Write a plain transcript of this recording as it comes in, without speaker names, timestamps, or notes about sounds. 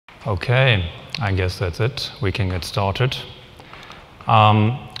Okay, I guess that's it. We can get started.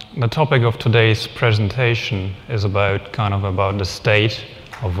 The topic of today's presentation is about the state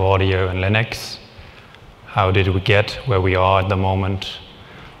of audio in Linux. How did we get where we are at the moment?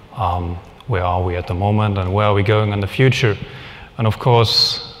 Where are we at the moment, and where are we going in the future? And of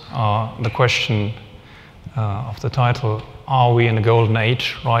course, the question of the title, are we in a golden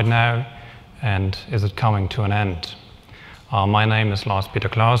age right now, and is it coming to an end? My name is Lars-Peter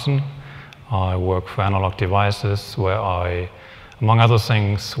Clausen. I work for Analog Devices, where I, among other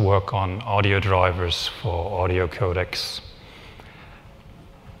things, work on audio drivers for audio codecs.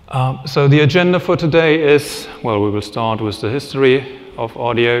 So the agenda for today is, well, we will start with the history of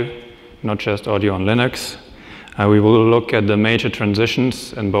audio, not just audio on Linux. We will look at the major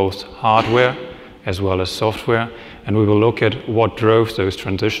transitions in both hardware as well as software, and we will look at what drove those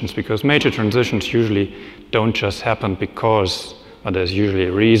transitions, because major transitions usually don't just happen because, but there's usually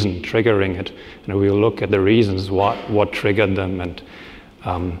a reason triggering it, and we will look at the reasons what triggered them, and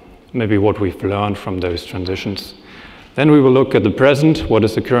maybe what we've learned from those transitions. Then we will look at the present, what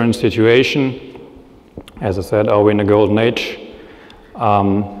is the current situation. As I said, are we in a golden age?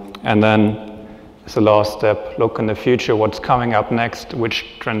 And then, as the last step, look in the future, what's coming up next,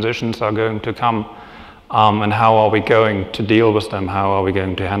 which transitions are going to come, and how are we going to deal with them, how are we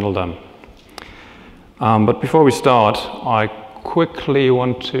going to handle them. But before we start, I quickly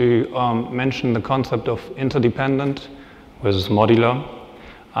want to mention the concept of interdependent versus modular.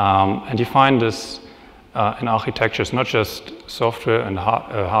 And you find this in architectures, not just software and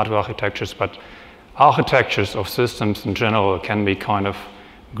hardware architectures, but architectures of systems in general can be kind of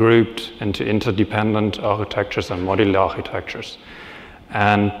grouped into interdependent architectures and modular architectures.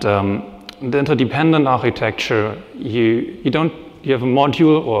 And the interdependent architecture, you have a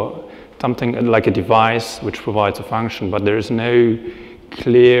module or something like a device which provides a function, but there is no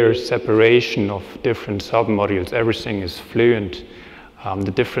clear separation of different submodules. Everything is fluent.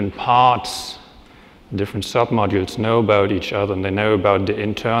 The different parts, the different submodules know about each other, and they know about the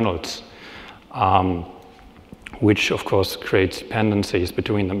internals, which of course creates dependencies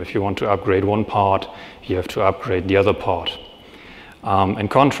between them. If you want to upgrade one part, you have to upgrade the other part. In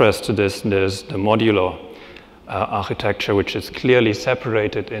contrast to this, there's the modular architecture, which is clearly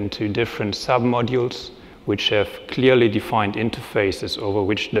separated into different submodules, which have clearly defined interfaces over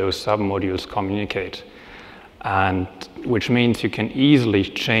which those submodules communicate, and which means you can easily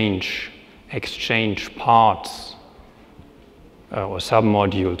exchange parts or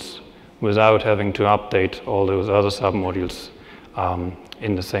submodules without having to update all those other submodules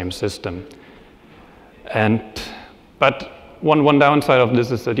in the same system. But one downside of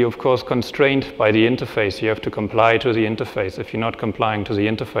this is that you're of course constrained by the interface. You have to comply to the interface. If you're not complying to the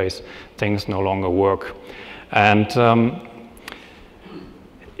interface, things no longer work. And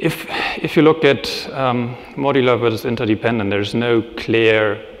if you look at modular versus interdependent, there's no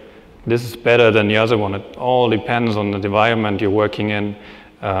clear, this is better than the other one. It all depends on the environment you're working in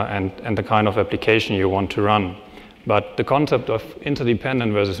and the kind of application you want to run. But the concept of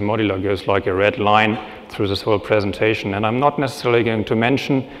interdependent versus modular goes like a red line through this whole presentation. And I'm not necessarily going to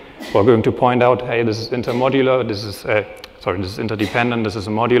mention or going to point out, hey, this is intermodular, this is interdependent, this is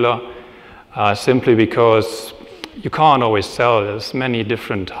modular, simply because you can't always tell. There's many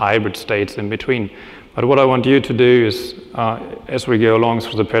different hybrid states in between. But what I want you to do is, as we go along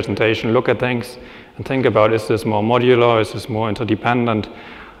through the presentation, look at things and think about, is this more modular, is this more interdependent,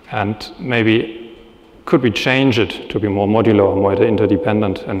 and maybe could we change it to be more modular or more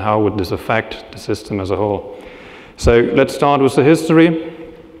interdependent, and how would this affect the system as a whole? So let's start with the history,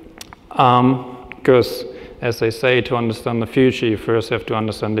 because as they say, to understand the future, you first have to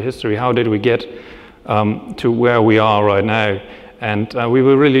understand the history. How did we get to where we are right now? And we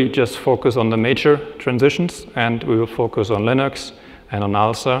will really just focus on the major transitions, and we will focus on Linux and on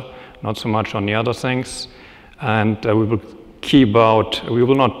ALSA, not so much on the other things. And we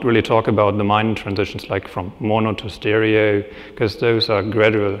will not really talk about the minor transitions like from mono to stereo, because those are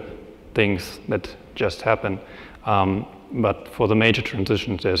gradual things that just happen. But for the major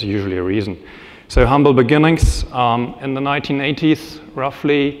transitions, there's usually a reason. So humble beginnings. In the 1980s,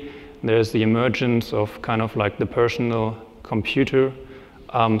 roughly, there's the emergence of kind of like the personal computer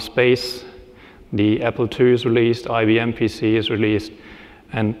space. The Apple II is released, IBM PC is released.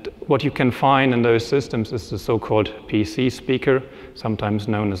 And what you can find in those systems is the so-called PC speaker, sometimes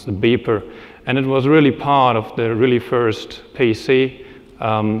known as the beeper. And it was really part of the really first PC,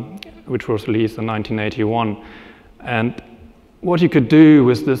 which was released in 1981. And what you could do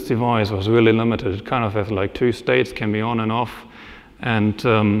with this device was really limited. It kind of has like two states, can be on and off. And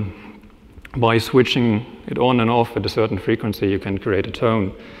by switching it on and off at a certain frequency, you can create a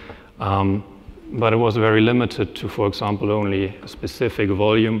tone. But it was very limited to, for example, only a specific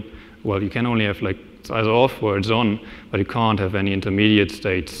volume. Well, you can only have like it's either off or it's on, but you can't have any intermediate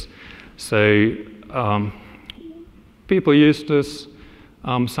states. So people use this.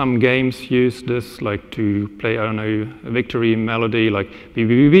 Some games use this, like to play, I don't know, a victory melody, like beep,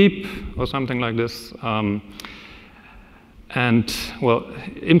 beep, beep, beep, or something like this. And, well,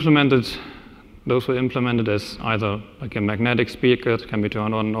 those were implemented as either like a magnetic speaker that can be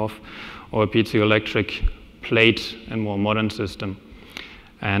turned on and off, or a piezoelectric plate in a more modern system.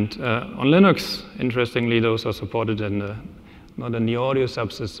 And on Linux, interestingly, those are supported in not in the audio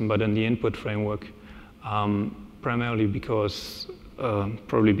subsystem, but in the input framework, primarily because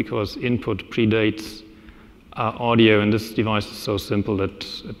probably because input predates audio, and this device is so simple that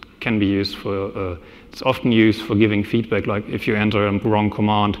it can be used for, it's often used for giving feedback, like if you enter a wrong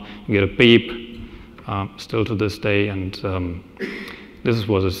command, you get a beep, still to this day, and this is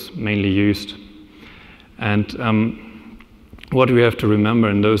what is mainly used. And what we have to remember,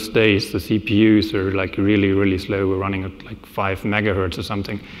 in those days, the CPUs are like really, really slow. We're running at like 5 megahertz or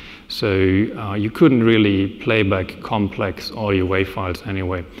something. So you couldn't really play back complex audio wave files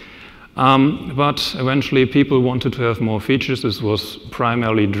anyway. But eventually people wanted to have more features. This was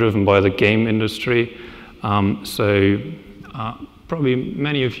primarily driven by the game industry. Probably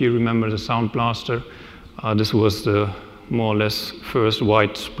many of you remember the Sound Blaster. This was the more or less first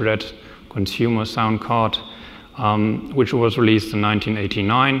widespread consumer sound card, which was released in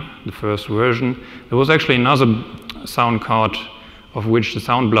 1989, the first version. There was actually another sound card of which the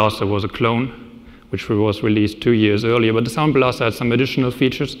Sound Blaster was a clone, which was released 2 years earlier. But the Sound Blaster had some additional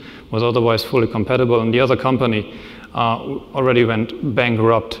features, was otherwise fully compatible, and the other company already went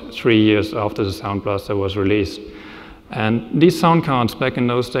bankrupt 3 years after the Sound Blaster was released. And these sound cards back in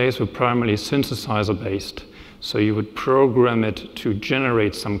those days were primarily synthesizer-based. So you would program it to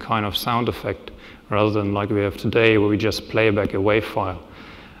generate some kind of sound effect, rather than like we have today, where we just play back a wave file.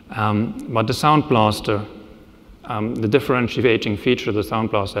 But the Sound Blaster, the differentiating feature of the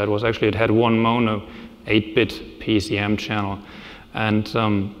Sound Blaster had was actually it had one mono 8-bit PCM channel. And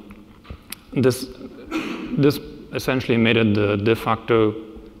this essentially made it the de facto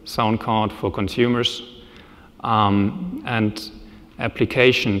sound card for consumers. And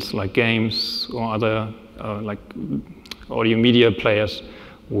applications like games or other like audio media players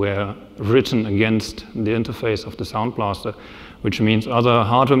were written against the interface of the Sound Blaster, which means other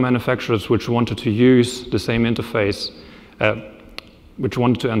hardware manufacturers which wanted to use the same interface, which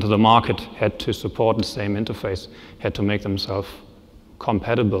wanted to enter the market, had to support the same interface, had to make themselves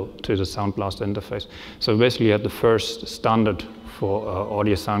compatible to the Sound Blaster interface. So basically you had the first standard for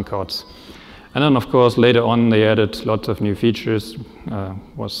audio sound cards. And then of course later on they added lots of new features,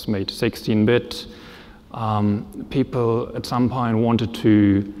 was made 16-bit. People at some point wanted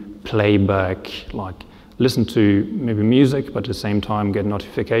to play back, like listen to maybe music, but at the same time get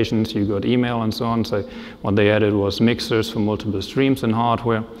notifications, you got email and so on. So what they added was mixers for multiple streams in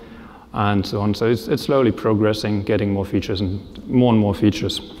hardware and so on. So it's slowly progressing, getting more features and more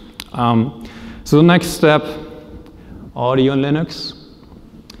features. So the next step, audio in Linux.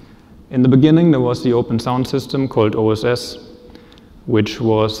 In the beginning there was the open sound system called OSS, which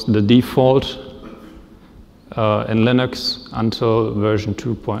was the default in Linux until version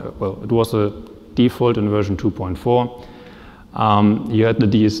 2. Well, it was a default in version 2.4. You had the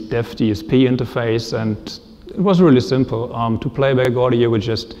dev DSP interface, and it was really simple. To play back audio, you would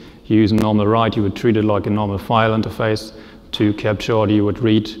just use normal write. You would treat it like a normal file interface. To capture audio, you would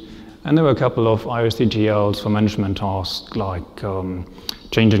read. And there were a couple of IOCGLs for management tasks, like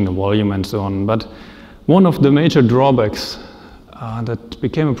changing the volume and so on. But one of the major drawbacks that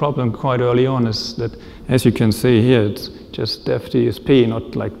became a problem quite early on is that, as you can see here, it's just dev DSP,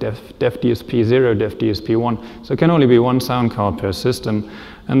 not like dev DSP 0, dev DSP 1. So it can only be one sound card per system.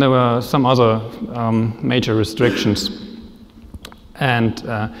 And there were some other major restrictions. And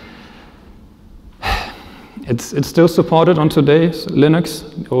it's still supported on today's Linux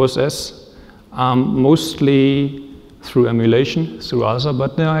OSS, mostly through emulation, through ALSA,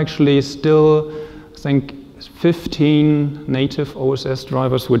 but there are actually still, I think, 15 native OSS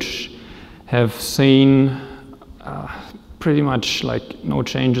drivers which have seen pretty much like no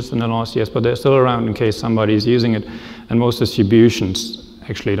changes in the last years, but they're still around in case somebody is using it, and most distributions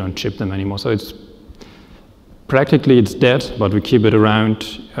actually don't ship them anymore. So it's practically it's dead, but we keep it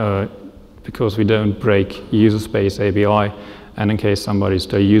around because we don't break user space API, and in case somebody's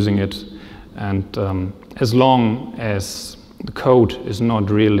still using it, and as long as the code is not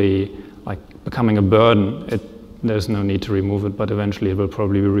really like becoming a burden, there's no need to remove it, but eventually it will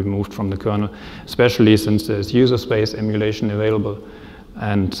probably be removed from the kernel, especially since there's user space emulation available.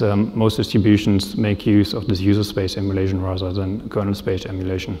 And most distributions make use of this user space emulation rather than kernel space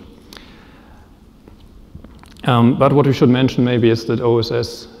emulation. But what we should mention maybe is that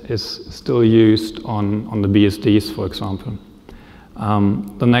OSS is still used on the BSDs, for example.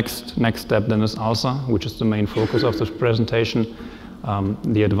 The next step then is ALSA, which is the main focus of this presentation,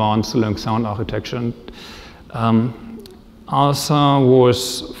 the advanced Linux sound architecture. ALSA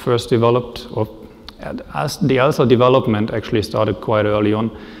was first developed, or the ALSA development actually started quite early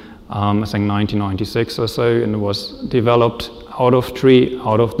on, I think 1996 or so, and it was developed out of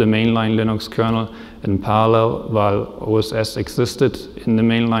the mainline Linux kernel in parallel while OSS existed in the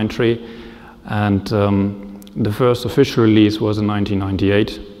mainline tree. And the first official release was in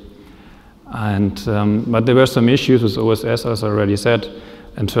 1998. But there were some issues with OSS, as I already said,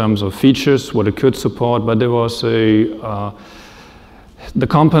 in terms of features, what it could support, but there was the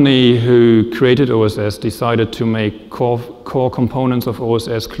company who created OSS decided to make core components of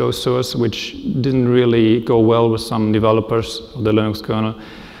OSS closed source, which didn't really go well with some developers of the Linux kernel.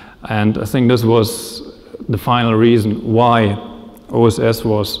 And I think this was the final reason why OSS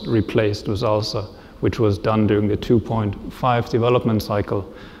was replaced with ALSA, which was done during the 2.5 development cycle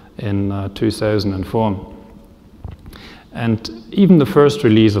in 2004. And even the first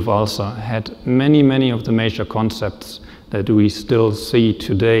release of ALSA had many of the major concepts that we still see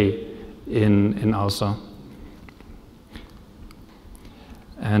today in ALSA.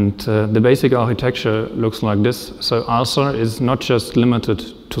 And the basic architecture looks like this. So ALSA is not just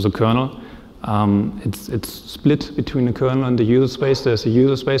limited to the kernel. It's split between the kernel and the user space. There's a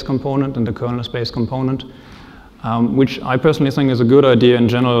user space component and the kernel space component, which I personally think is a good idea in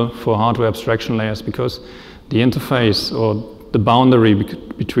general for hardware abstraction layers, because the interface or the boundary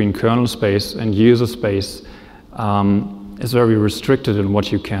between kernel space and user space is very restricted in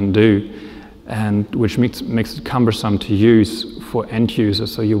what you can do, and which makes it cumbersome to use for end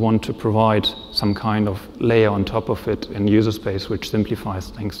users. So you want to provide some kind of layer on top of it in user space, which simplifies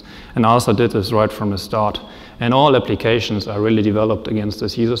things. And ALSA did this right from the start. And all applications are really developed against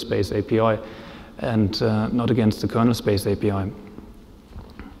this user space API and not against the kernel space API.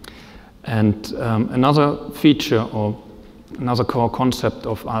 And another feature or another core concept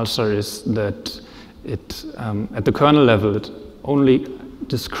of ALSA is that it, at the kernel level, it only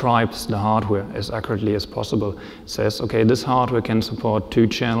describes the hardware as accurately as possible. It says, okay, this hardware can support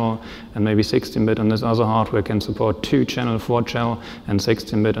 2-channel and maybe 16-bit, and this other hardware can support 2-channel, 4-channel, and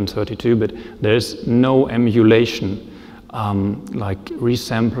 16-bit and 32-bit. There is no emulation, like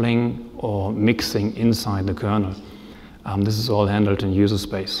resampling or mixing inside the kernel. This is all handled in user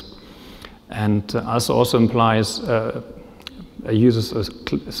space. And ALSA also implies a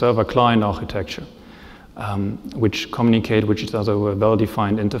server-client architecture, which communicate with each other with a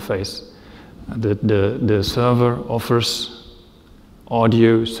well-defined interface. The server offers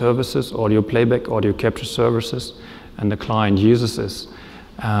audio services, audio playback, audio capture services, and the client uses this.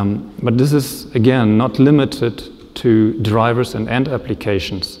 But this is, again, not limited to drivers and end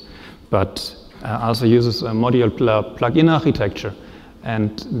applications, but ALSA uses a modular plug-in architecture.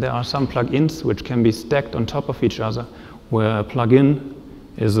 And there are some plugins which can be stacked on top of each other, where a plugin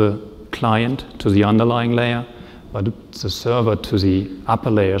is a client to the underlying layer, but it's a server to the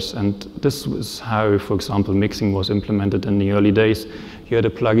upper layers. And this is how, for example, mixing was implemented in the early days. You had a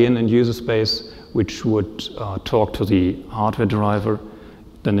plugin in user space which would talk to the hardware driver,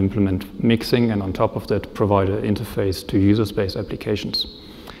 then implement mixing, and on top of that provide an interface to user space applications.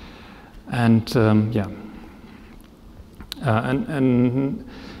 And and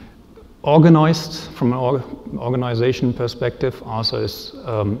organized, from an organization perspective, ALSA is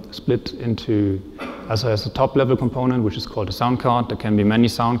split into, ALSA has a top-level component, which is called a sound card. There can be many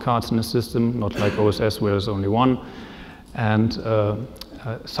sound cards in the system, not like OSS, where there's only one. And a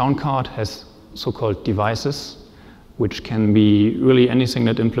sound card has so-called devices, which can be really anything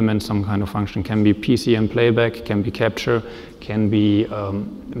that implements some kind of function. Can be PCM playback, can be capture, can be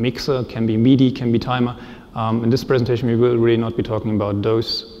mixer, can be MIDI, can be timer. In this presentation, we will really not be talking about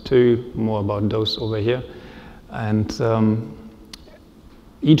those two, more about those over here. And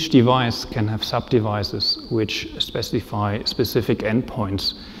each device can have sub-devices which specify specific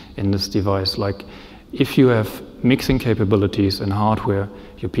endpoints in this device. Like if you have mixing capabilities in hardware,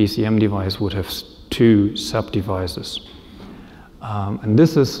 your PCM device would have 2 sub-devices. And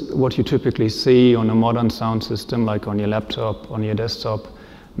this is what you typically see on a modern sound system, like on your laptop, on your desktop.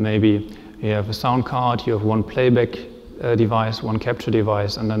 Maybe you have a sound card, you have one playback device, one capture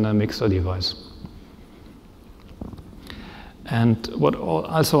device, and then a mixer device. And what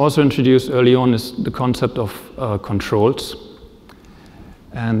ALSA also introduced early on is the concept of controls.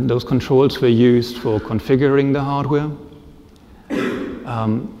 And those controls were used for configuring the hardware.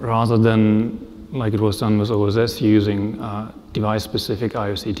 rather than like it was done with OSS using device-specific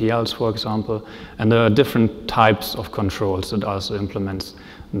IOCTLs, for example. And there are different types of controls that ALSA implements.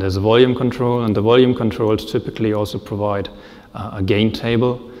 And there's a volume control, and the volume controls typically also provide a gain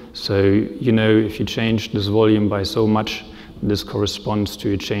table. So you know if you change this volume by so much, this corresponds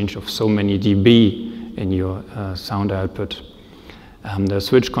to a change of so many dB in your sound output. There are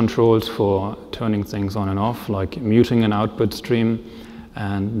switch controls for turning things on and off, like muting an output stream,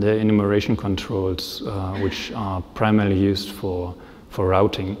 and the enumeration controls, which are primarily used for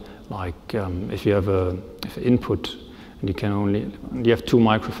routing. Like if you have an input and you have two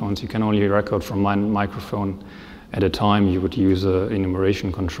microphones, you can only record from one microphone at a time. You would use an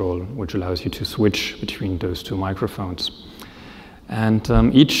enumeration control, which allows you to switch between those two microphones.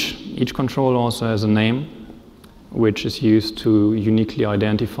 And each control also has a name, which is used to uniquely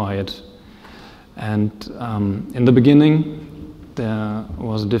identify it. And in the beginning, there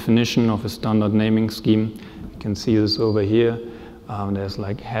was a definition of a standard naming scheme. You can see this over here. There's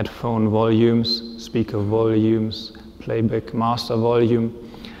like headphone volumes, speaker volumes, playback master volume.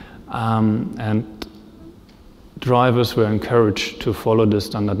 And drivers were encouraged to follow the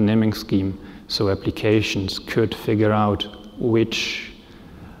standard naming scheme so applications could figure out which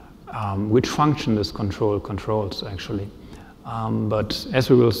function this control controls, actually. But as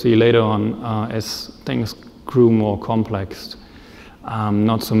we will see later on, as things grew more complex,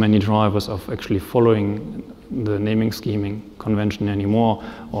 not so many drivers of actually following the naming scheming convention anymore,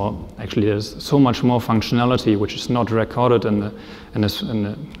 or actually there's so much more functionality which is not recorded in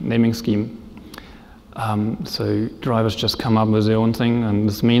the naming scheme. So drivers just come up with their own thing, and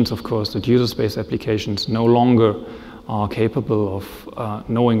this means, of course, that user space applications no longer are capable of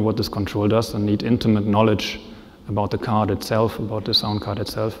knowing what this control does and need intimate knowledge about the card itself, about the sound card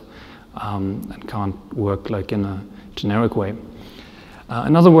itself, and can't work like in a generic way.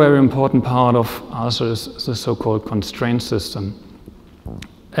 Another very important part of ALSA is the so-called constraint system.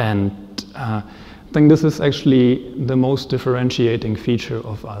 And I think this is actually the most differentiating feature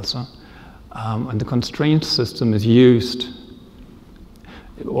of ALSA. And the constraint system is used,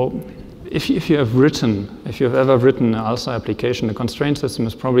 or if you have ever written an ALSA application, the constraint system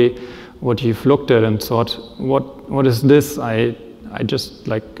is probably what you've looked at and thought, what is this? I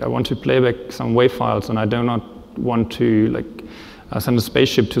want to play back some WAV files, and I do not want to send a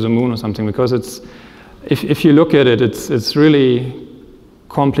spaceship to the moon or something, because if you look at it, it's really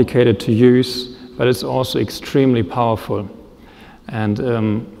complicated to use, but it's also extremely powerful. And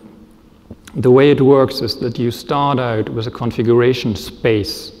the way it works is that you start out with a configuration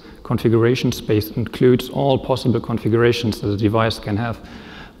space. Configuration space includes all possible configurations that a device can have.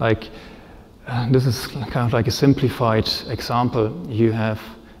 This is kind of like a simplified example. You have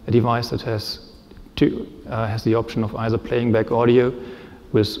a device that has the option of either playing back audio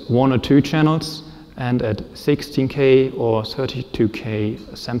with 1 or 2 channels and at 16K or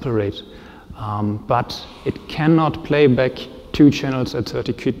 32K sample rate. But it cannot play back 2 channels at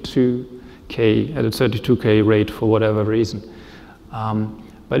 32K rate for whatever reason.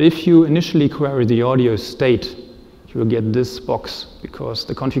 But if you initially query the audio state, you will get this box, because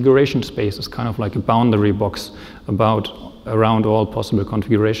the configuration space is kind of like a boundary box around all possible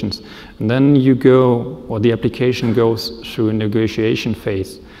configurations. And then the application goes through a negotiation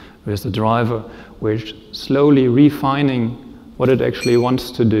phase with the driver, which slowly refining what it actually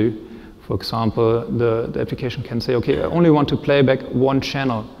wants to do. For example, the application can say, okay, I only want to play back 1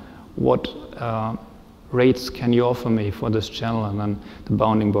 channel. What rates can you offer me for this channel? And then the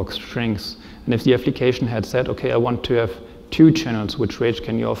bounding box shrinks. And if the application had said, okay, I want to have 2 channels, which rates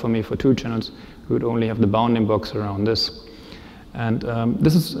can you offer me for 2 channels? We would only have the bounding box around this. And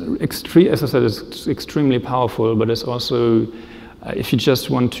this is as I said, it's extremely powerful, but it's also, if you just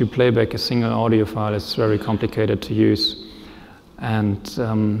want to play back a single audio file, it's very complicated to use. And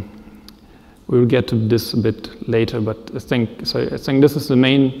we'll get to this a bit later, but I think this is the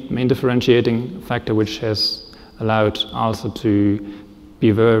main differentiating factor which has allowed ALSA to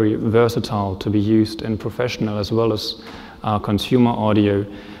be very versatile, to be used in professional as well as consumer audio.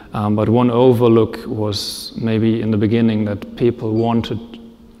 But one overlook was maybe in the beginning that people wanted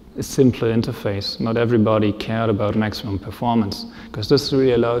a simpler interface. Not everybody cared about maximum performance, because this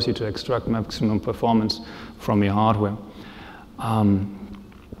really allows you to extract maximum performance from your hardware.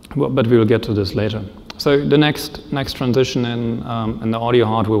 But we will get to this later. So the next transition in the audio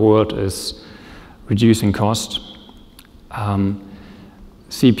hardware world is reducing cost.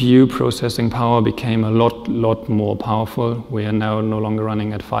 CPU processing power became a lot more powerful. We are now no longer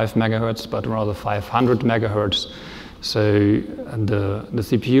running at 5 megahertz, but rather 500 megahertz. So the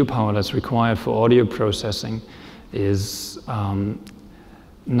CPU power that's required for audio processing is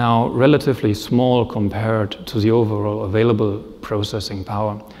now relatively small compared to the overall available processing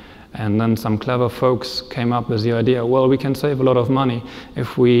power. And then some clever folks came up with the idea, well, we can save a lot of money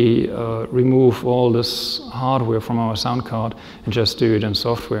if we remove all this hardware from our sound card and just do it in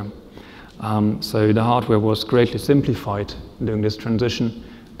software. So the hardware was greatly simplified during this transition.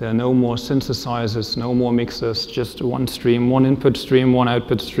 There are no more synthesizers, no more mixers, just one stream, one input stream, one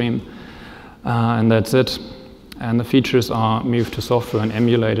output stream, and that's it. And the features are moved to software and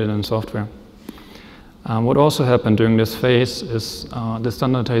emulated in software. What also happened during this phase is the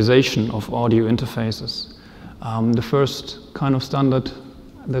standardization of audio interfaces. The first kind of standard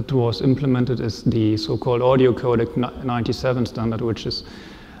that was implemented is the so-called audio codec 97 standard, which is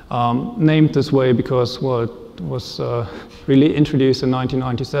named this way because, well, it was really introduced in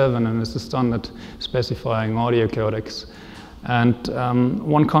 1997 and is the standard specifying audio codecs. And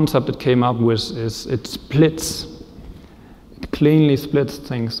one concept it came up with is it cleanly splits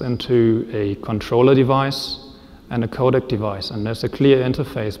things into a controller device and a codec device, and there's a clear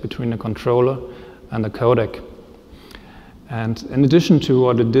interface between the controller and the codec. And in addition to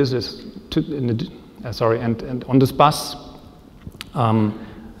what it is, and on this bus,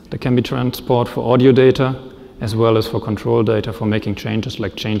 there can be transport for audio data as well as for control data for making changes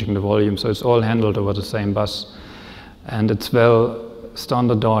like changing the volume. So it's all handled over the same bus. And it's well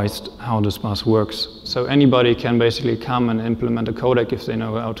standardized how this bus works. So anybody can basically come and implement a codec if they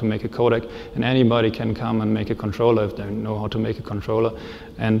know how to make a codec, and anybody can come and make a controller if they know how to make a controller,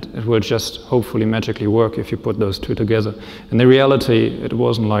 and it will just hopefully magically work if you put those two together. In the reality, it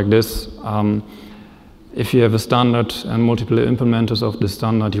wasn't like this. If you have a standard and multiple implementers of the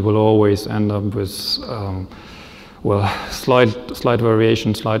standard, you will always end up with well, slight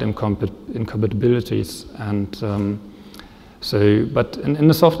variations, slight incompatibilities, and but in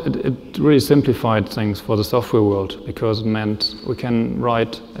the it really simplified things for the software world, because it meant we can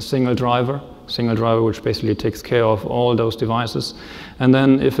write a single driver which basically takes care of all those devices. And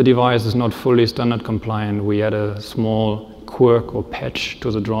then if a device is not fully standard compliant, we add a small quirk or patch to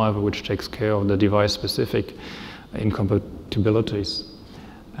the driver which takes care of the device specific incompatibilities.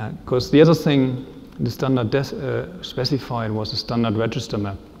 Because the other thing the standard specified was a standard register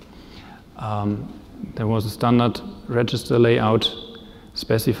map. There was a standard register layout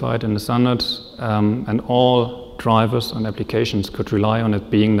specified in the standard, and all drivers and applications could rely on it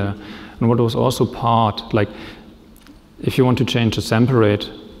being there. And what was also part, like if you want to change the sample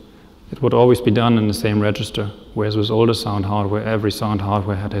rate, it would always be done in the same register, whereas with older sound hardware, every sound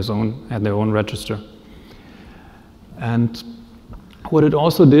hardware had their own register. And what it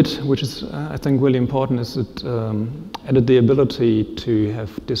also did, which is I think really important, is it added the ability to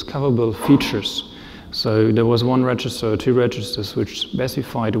have discoverable features. So there was one register or two registers which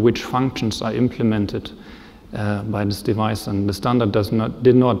specified which functions are implemented by this device, and the standard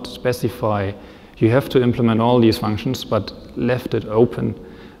did not specify you have to implement all these functions, but left it open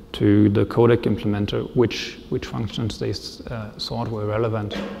to the codec implementer which functions they thought were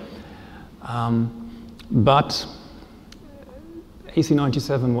relevant. But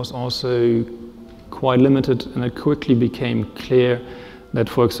AC97 was also quite limited, and it quickly became clear that,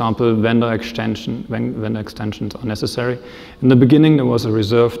 for example, vendor extensions are necessary. In the beginning, there was a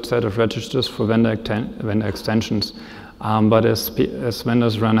reserved set of registers for vendor extensions, but as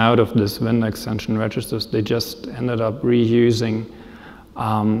vendors ran out of this vendor extension registers, they just ended up reusing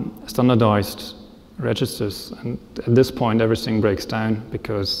standardized registers. And at this point, everything breaks down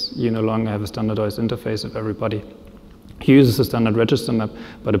because you no longer have a standardized interface if everybody uses a standard register map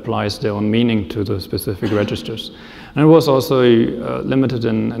but applies their own meaning to the specific registers. And it was also limited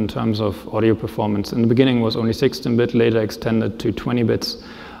in terms of audio performance. In the beginning it was only 16-bit, later extended to 20 bits,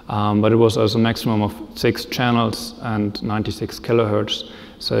 but it was also a maximum of 6 channels and 96 kilohertz.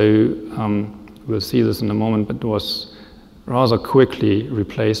 So we'll see this in a moment, but it was rather quickly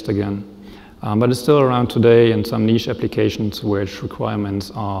replaced again. But it's still around today in some niche applications where its requirements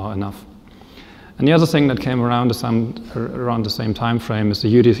are enough. And the other thing that came around the same time frame is the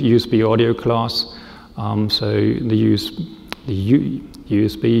USB audio class. So the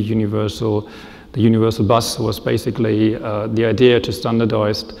USB universal bus was basically the idea to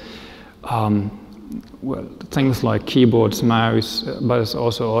standardize well, things like keyboards, mouse, but it's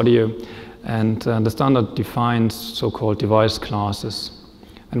also audio. And the standard defines so-called device classes.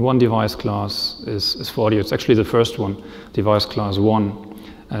 And one device class is for audio. It's actually the first one, device class 1.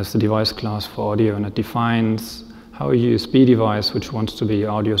 As the device class for audio, and it defines how a USB device which wants to be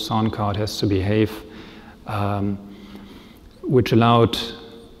audio sound card has to behave, which allowed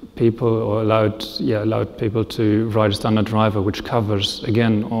people to write a standard driver which covers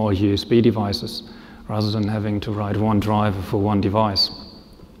again all USB devices, rather than having to write one driver for one device.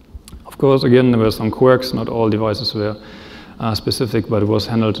 course, again, there were some quirks. Not all devices were specific, but it was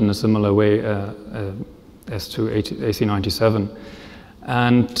handled in a similar way as to AC97.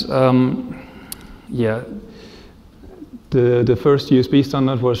 And yeah, the first USB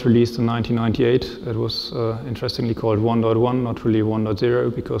standard was released in 1998. It was interestingly called 1.1, not really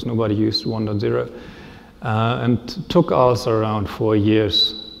 1.0, because nobody used 1.0. And took ALSA around 4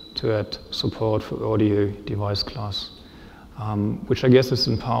 years to add support for audio device class, which I guess is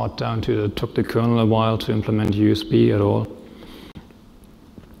in part down to it took the kernel a while to implement USB at all.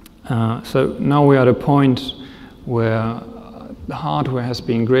 So now we are at a point where the hardware has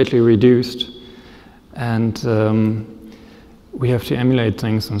been greatly reduced, and we have to emulate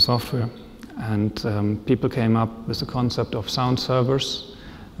things in software. And people came up with the concept of sound servers.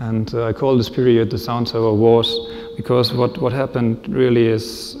 And I call this period the sound server wars, because what happened really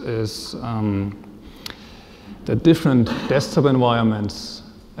is that different desktop environments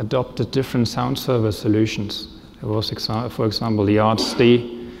adopted different sound server solutions. There was, for example, the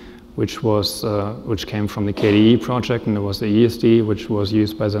ARTSD, which came from the KDE project, and there was the ESD, which was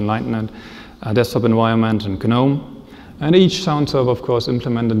used by the Enlightenment desktop environment and GNOME. And each sound server, of course,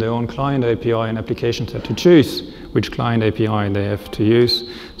 implemented their own client API, and applications had to choose which client API they have to use.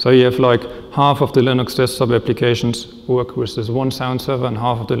 So you have like half of the Linux desktop applications work with this one sound server, and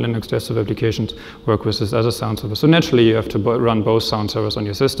half of the Linux desktop applications work with this other sound server. So naturally, you have to run both sound servers on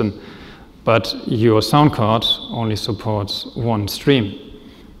your system. But your sound card only supports one stream.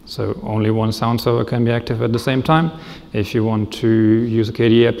 So only one sound server can be active at the same time. If you want to use a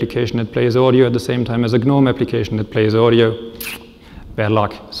KDE application that plays audio at the same time as a GNOME application that plays audio, bad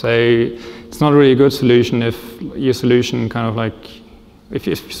luck. So it's not really a good solution if your solution kind of like, if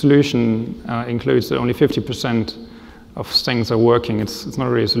your solution includes that only 50% of things are working, it's not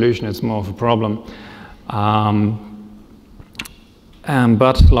really a solution, it's more of a problem.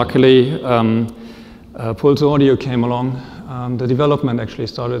 But luckily, Pulse Audio came along. The development actually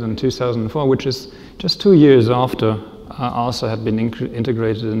started in 2004, which is just 2 years after ALSA had been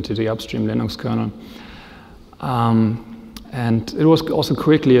integrated into the upstream Linux kernel. And it was also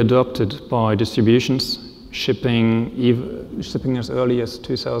quickly adopted by distributions, shipping as early as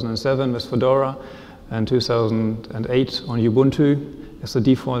 2007 with Fedora, and 2008 on Ubuntu as the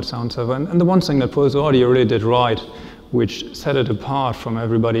default sound server. And the one thing that Pulse Audio really did right, which set it apart from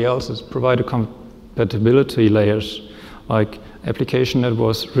everybody else, is provided compatibility layers. Like application that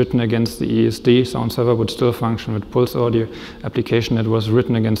was written against the ESD sound server would still function with Pulse Audio. Application that was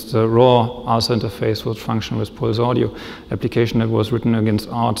written against the raw ALSA interface would function with Pulse Audio. Application that was written against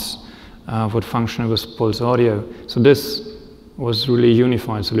ARTS would function with Pulse Audio. So this was really a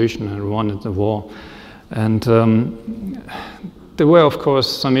unified solution, and won at the war. And there were, of course,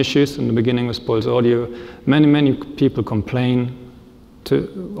 some issues in the beginning with Pulse Audio. Many people complained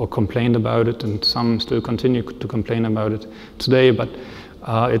about it, and some still continue to complain about it today, but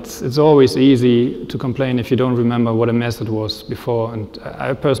it's always easy to complain if you don't remember what a mess it was before. And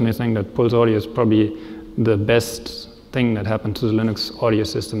I personally think that Pulse Audio is probably the best thing that happened to the Linux audio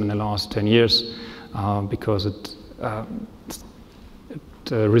system in the last 10 years, because it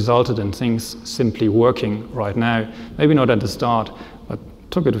resulted in things simply working right now. Maybe not at the start, but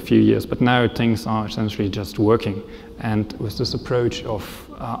took it a few years, but now things are essentially just working. And with this approach of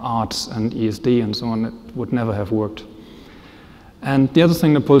ARTS and ESD and so on, it would never have worked. And the other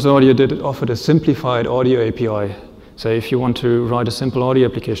thing that Pulse Audio did, it offered a simplified audio API. So if you want to write a simple audio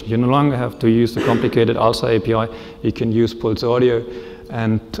application, you no longer have to use the complicated ALSA API, you can use Pulse Audio.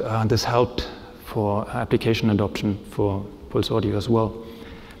 And this helped for application adoption for Pulse Audio as well.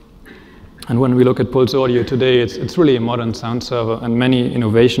 And when we look at Pulse Audio today, it's really a modern sound server, and many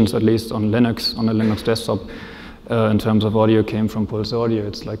innovations, at least on Linux, on the Linux desktop, in terms of audio came from Pulse Audio.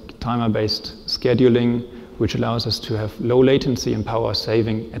 It's like timer-based scheduling, which allows us to have low latency and power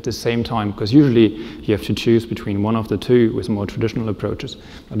saving at the same time, because usually you have to choose between one of the two with more traditional approaches,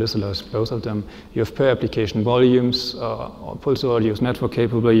 but this allows both of them. You have per application volumes. Pulse Audio is network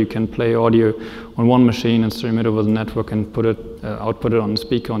capable. You can play audio on one machine and stream it over the network and output it on the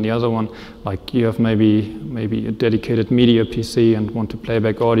speaker on the other one. Like you have maybe a dedicated media PC and want to play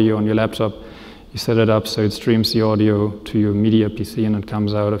back audio on your laptop. You set it up so it streams the audio to your media PC and it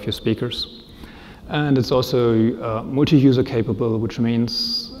comes out of your speakers. And it's also multi-user capable, which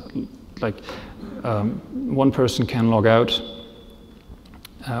means like one person can log out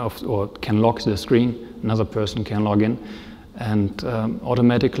or can lock the screen, another person can log in, and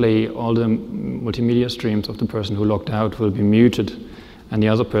automatically all the multimedia streams of the person who logged out will be muted, and the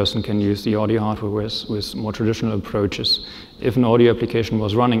other person can use the audio hardware with more traditional approaches. If an audio application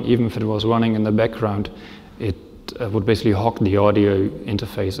was running, even if it was running in the background, it would basically hog the audio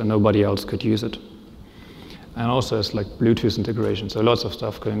interface and nobody else could use it. And also it's like Bluetooth integration, so lots of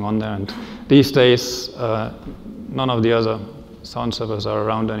stuff going on there. And these days, none of the other sound servers are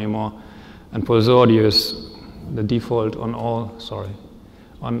around anymore. And Pulse Audio is the default on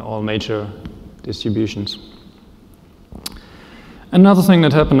all major distributions. Another thing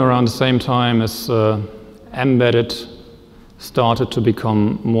that happened around the same time is embedded started to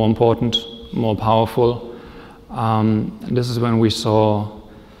become more important, more powerful. This is when we saw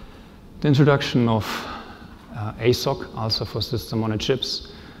the introduction of ASOC, ALSA for System on a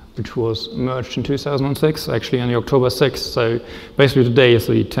Chips, which was merged in 2006, actually on October 6th. So basically today is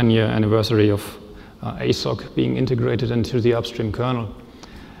the 10-year anniversary of ASOC being integrated into the upstream kernel.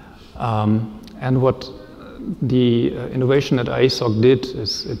 And what the innovation that ASOC did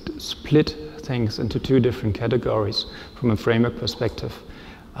is it split things into two different categories from a framework perspective.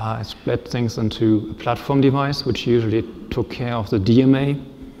 It split things into a platform device, which usually took care of the DMA,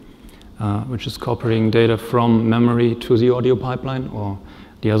 which is copying data from memory to the audio pipeline or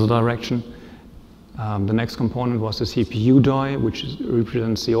the other direction. The next component was the CPU die, which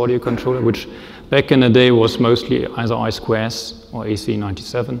represents the audio controller, which back in the day was mostly either I2S or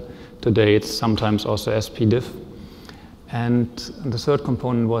AC97. Today it's sometimes also SPDIF. And the third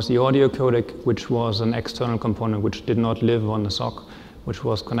component was the audio codec, which was an external component which did not live on the SoC, which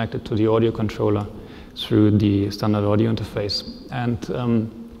was connected to the audio controller through the standard audio interface. And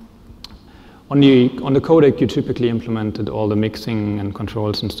on the codec, you typically implemented all the mixing and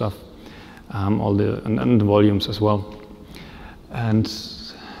controls and stuff, and the volumes as well. And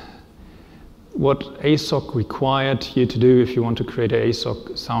what ASOC required you to do if you want to create an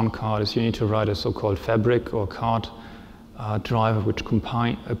ASOC sound card is you need to write a so-called fabric or card driver which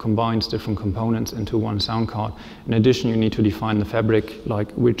combines different components into one sound card. In addition, you need to define the fabric,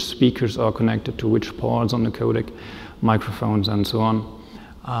 like which speakers are connected to which ports on the codec, microphones and so on.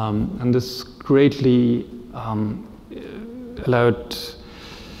 And this greatly allowed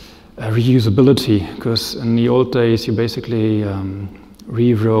reusability, because in the old days you basically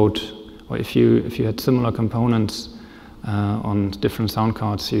rewrote, or if you had similar components on different sound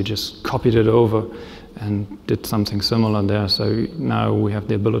cards, you just copied it over and did something similar there. So now we have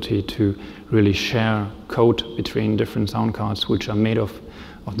the ability to really share code between different sound cards which are made of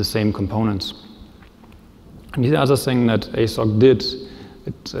the same components. And the other thing that ASOC did,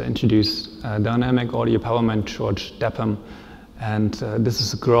 it introduced dynamic audio power management, DAPM, and this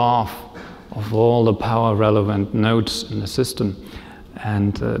is a graph of all the power relevant nodes in the system,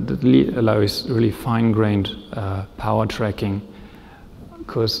 and that allows really fine-grained power tracking,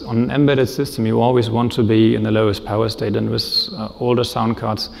 because on an embedded system you always want to be in the lowest power state. And with older sound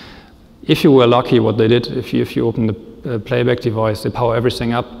cards, if you were lucky, what they did, if you open the playback device, they power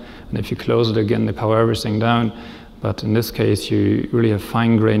everything up, and if you close it again, they power everything down. But in this case, you really have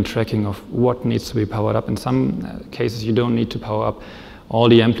fine-grained tracking of what needs to be powered up. In some cases, you don't need to power up all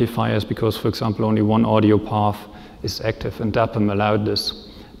the amplifiers because, for example, only one audio path is active, and DAPM allowed this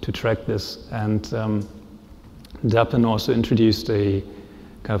to track this. And DAPM also introduced a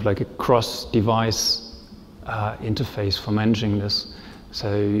kind of like a cross-device interface for managing this.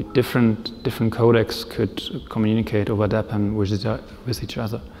 So different codecs could communicate over DAPM with each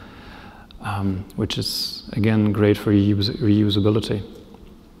other. Which is, again, great for reusability.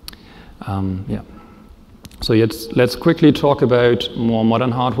 Yeah. So let's quickly talk about more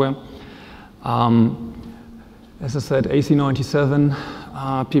modern hardware. As I said,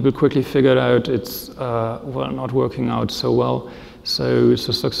 AC97, people quickly figured out it's not working out so well. So the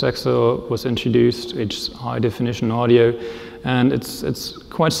successor was introduced, it's high-definition audio, and it's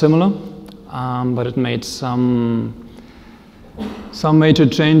quite similar, but it made some major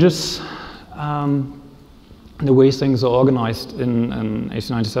changes. The way things are organized in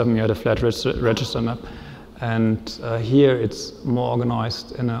AC97, you had a flat register map, and here it's more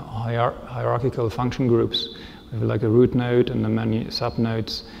organized in a hierarchical function groups. We have like a root node and the many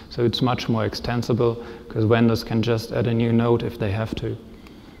subnodes, so it's much more extensible because vendors can just add a new node if they have to.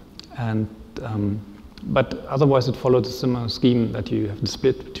 And but otherwise it follows a similar scheme that you have the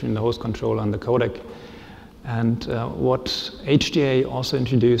split between the host controller and the codec. And what HDA also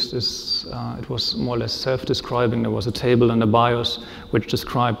introduced is it was more or less self-describing. There was a table in the BIOS which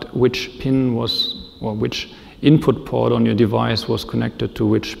described which pin was, or which input port on your device was connected to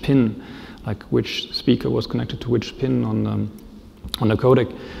which pin, like which speaker was connected to which pin on the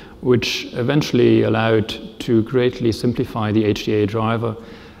codec, which eventually allowed to greatly simplify the HDA driver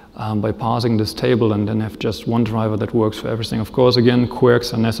by parsing this table and then have just one driver that works for everything. Of course, again,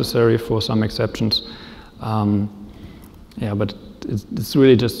 quirks are necessary for some exceptions. Yeah, but it's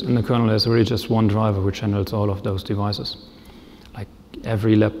really just, in the kernel there's really just one driver which handles all of those devices. Like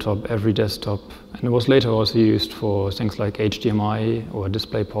every laptop, every desktop, and it was later also used for things like HDMI or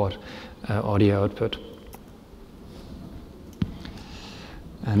DisplayPort audio output.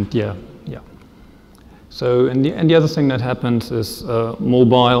 And yeah. So, and the other thing that happens is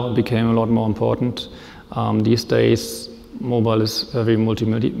mobile became a lot more important. These days, mobile is very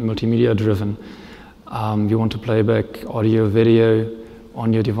multimedia driven. You want to play back audio, video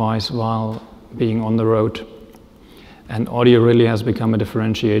on your device while being on the road. And audio really has become a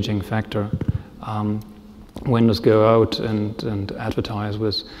differentiating factor. Windows go out and advertise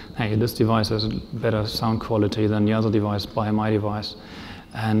with, hey, this device has better sound quality than the other device, buy my device.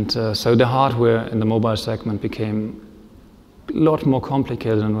 And so the hardware in the mobile segment became a lot more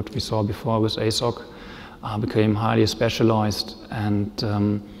complicated than what we saw before with ASOC, became highly specialized.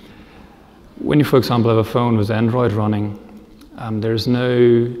 And when you, for example, have a phone with Android running, there's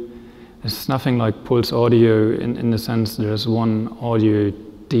nothing like Pulse Audio in the sense there's one audio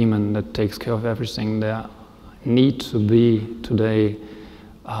daemon that takes care of everything. There need to be today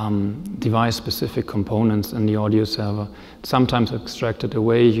device-specific components in the audio server, sometimes extracted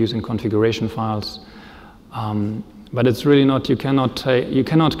away using configuration files. But it's really not, you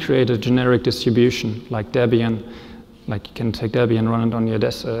cannot create a generic distribution like Debian. Like you can take Debian and run it on your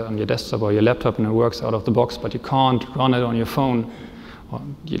desktop or your laptop and it works out of the box, but you can't run it on your phone, or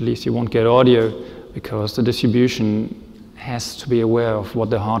at least you won't get audio, because the distribution has to be aware of what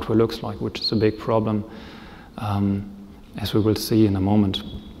the hardware looks like, which is a big problem, as we will see in a moment.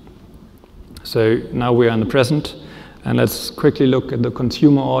 So now we are in the present, and let's quickly look at the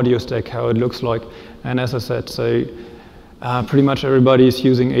consumer audio stack, how it looks like. And as I said, so pretty much everybody is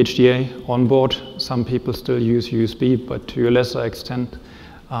using HDA on board. Some people still use USB, but to a lesser extent.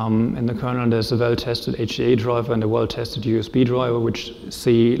 In the kernel, there's a well-tested HDA driver and a well-tested USB driver, which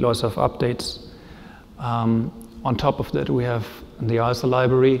see lots of updates. On top of that, we have the ALSA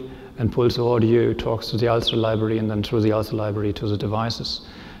library, and Pulse Audio talks to the ALSA library and then through the ALSA library to the devices.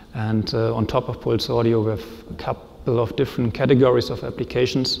 And on top of Pulse Audio, we have a couple of different categories of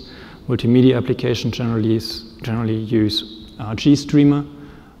applications. Multimedia applications generally use GStreamer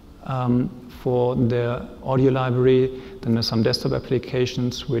for their audio library. Then there's some desktop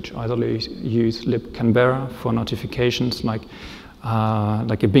applications which either use libcanberra for notifications, like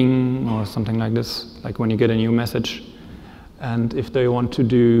a Bing or something like this, like when you get a new message. And if they want to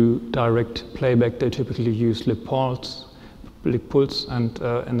do direct playback, they typically use libpulse. And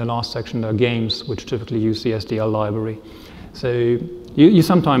in the last section, there are games which typically use the SDL library. So you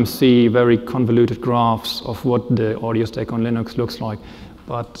sometimes see very convoluted graphs of what the audio stack on Linux looks like.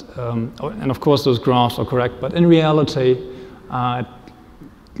 But, and of course those graphs are correct, but in reality, it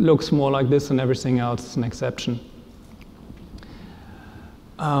looks more like this, and everything else is an exception.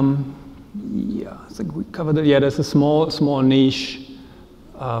 Yeah, I think we covered it. Yeah, there's a small niche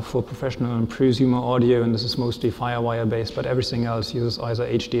for professional and prosumer audio, and this is mostly Firewire based, but everything else uses either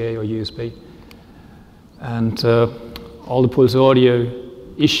HDA or USB. And all the Pulse Audio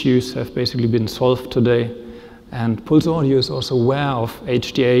issues have basically been solved today. And Pulse Audio is also aware of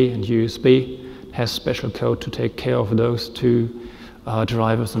HDA and USB, has special code to take care of those two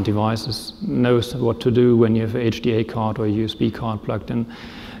drivers and devices, knows what to do when you have an HDA card or a USB card plugged in.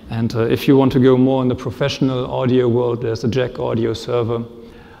 And if you want to go more in the professional audio world, there's a Jack audio server.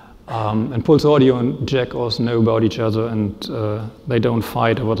 And Pulse Audio and Jack also know about each other, and they don't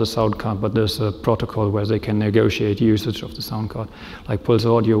fight over the sound card, but there's a protocol where they can negotiate usage of the sound card. Like Pulse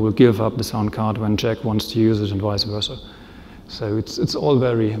Audio will give up the sound card when Jack wants to use it, and vice versa. So it's all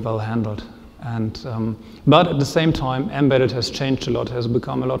very well handled. And but at the same time, embedded has changed a lot, has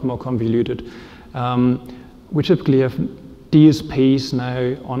become a lot more convoluted. We typically have DSPs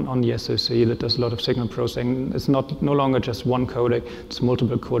now on the SoC that does a lot of signal processing. It's no longer just one codec, it's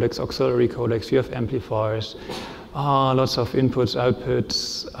multiple codecs, auxiliary codecs, you have amplifiers, lots of inputs,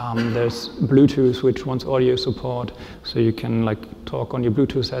 outputs. There's Bluetooth, which wants audio support, so you can like talk on your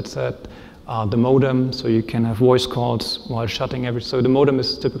Bluetooth headset. The modem, so you can have voice calls while shutting everything. So the modem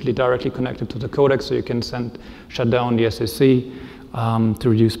is typically directly connected to the codec, so you can shut down the SoC to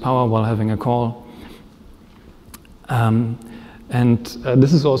reduce power while having a call. And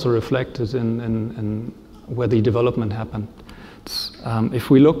this is also reflected in where the development happened. If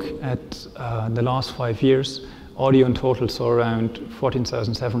we look at the last 5 years, audio in total saw around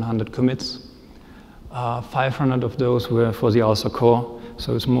 14,700 commits. 500 of those were for the ALSA core,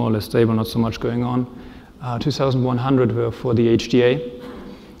 so it's more or less stable, not so much going on. 2,100 were for the HDA.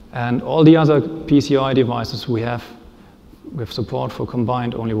 And all the other PCI devices we have with support for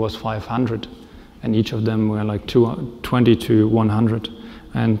combined only was 500. and each of them were like 20 to 100.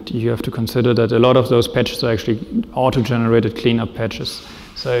 And you have to consider that a lot of those patches are actually auto-generated cleanup patches.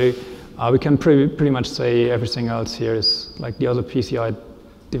 So we can pretty much say everything else here is like the other PCI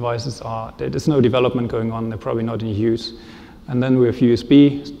devices are, there's no development going on, they're probably not in use. And then we have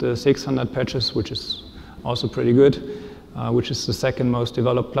USB, the 600 patches, which is also pretty good, which is the second most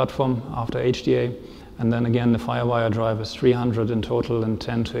developed platform after HDA. And then again, the Firewire drivers, 300 in total and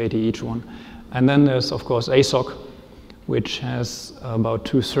 10 to 80 each one. And then there's, of course, ASOC, which has about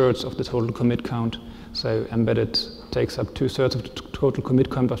 2/3 of the total commit count. So embedded takes up 2/3 of the total commit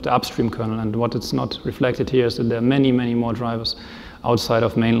count of the upstream kernel. And what is not reflected here is that there are many, many more drivers outside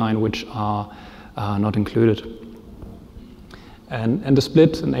of mainline which are not included. And the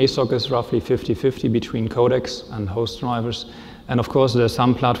split in ASOC is roughly 50-50 between codecs and host drivers. And of course, there are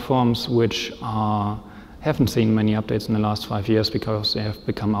some platforms which haven't seen many updates in the last 5 years because they have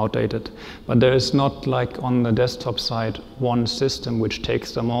become outdated. But there is not, like on the desktop side, one system which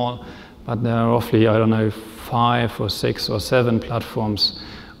takes them all. But there are roughly, I don't know, 5 or 6 or 7 platforms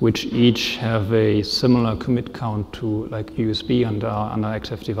which each have a similar commit count to like USB and are under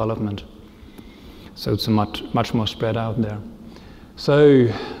active development. So it's a much more spread out there. So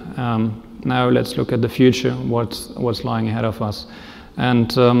now let's look at the future, what's lying ahead of us.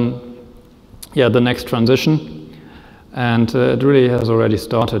 And yeah, the next transition. And it really has already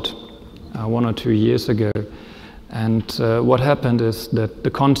started 1 or 2 years ago. And what happened is that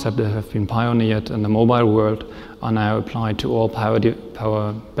the concepts that have been pioneered in the mobile world are now applied to all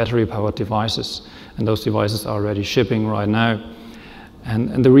battery-powered devices. And those devices are already shipping right now.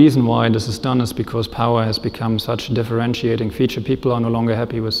 And the reason why this is done is because power has become such a differentiating feature. People are no longer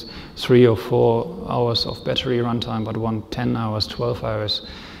happy with 3 or 4 hours of battery runtime, but want 10 hours, 12 hours.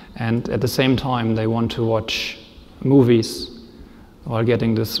 And at the same time, they want to watch movies while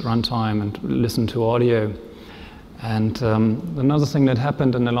getting this runtime and listen to audio. And another thing that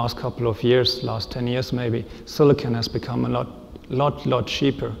happened in the last couple of years, last 10 years maybe, silicon has become a lot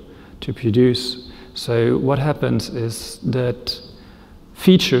cheaper to produce. So what happens is that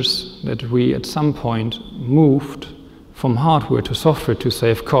features that we at some point moved from hardware to software to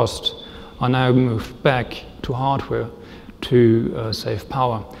save cost are now moved back to hardware to save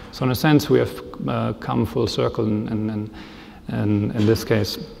power. So in a sense, we have come full circle in this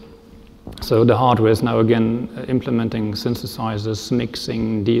case. So the hardware is now again implementing synthesizers,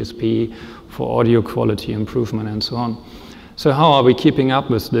 mixing, DSP for audio quality improvement and so on. So how are we keeping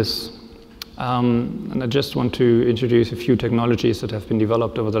up with this? And I just want to introduce a few technologies that have been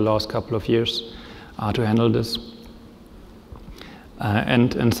developed over the last couple of years to handle this.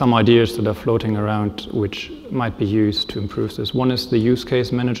 And some ideas that are floating around which might be used to improve this. One is the use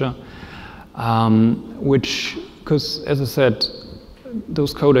case manager, which, because as I said,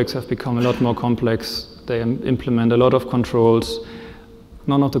 those codecs have become a lot more complex. They implement a lot of controls.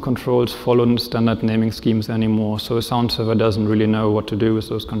 None of the controls follow standard naming schemes anymore, so a sound server doesn't really know what to do with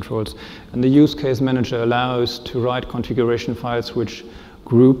those controls. And the use case manager allows to write configuration files which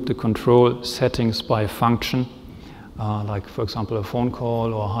group the control settings by function, like for example a phone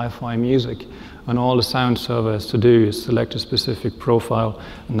call or hi-fi music. And all the sound server has to do is select a specific profile,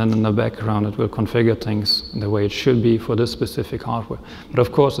 and then in the background it will configure things the way it should be for this specific hardware. But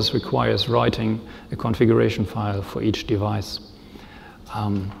of course this requires writing a configuration file for each device. Yeah,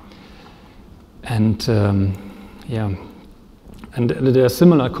 and there are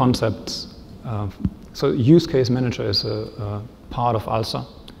similar concepts. So use case manager is a part of ALSA,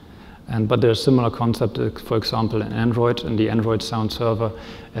 but there's similar concept, for example, in Android, and the Android sound server,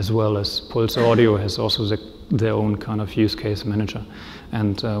 as well as Pulse Audio has also their own kind of use case manager.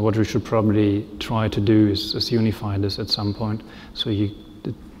 And what we should probably try to do is unify this at some point, so you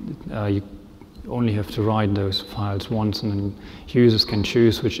only have to write those files once, and then users can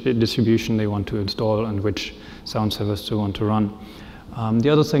choose which distribution they want to install and which sound servers they want to run. The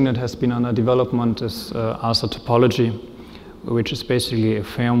other thing that has been under development is ALSA topology, which is basically a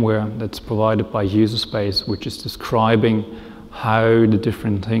firmware that's provided by user space, which is describing how the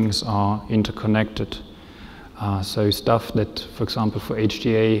different things are interconnected. So stuff that, for example, for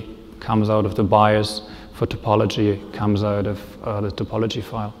HDA comes out of the BIOS, for topology comes out of the topology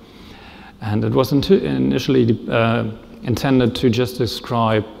file. And it was initially intended to just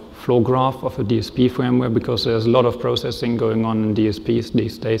describe flow graph of a DSP firmware, because there's a lot of processing going on in DSPs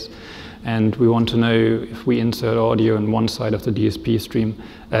these days. And we want to know if we insert audio in one side of the DSP stream,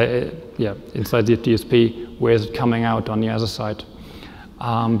 inside the DSP, where is it coming out on the other side.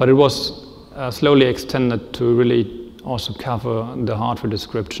 But it was slowly extended to really also cover the hardware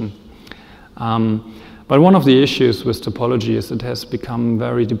description. But one of the issues with topology is it has become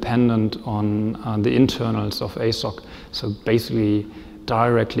very dependent on the internals of ASOC. So basically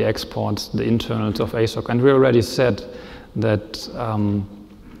directly exports the internals of ASOC. And we already said that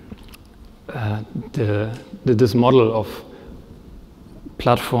this model of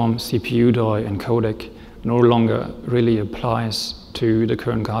platform, CPU die, and codec no longer really applies to the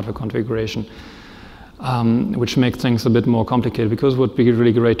current hardware configuration, which makes things a bit more complicated, because it would be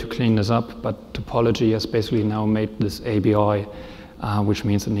really great to clean this up, but topology has basically now made this ABI, which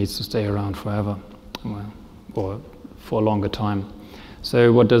means it needs to stay around forever, or for a longer time.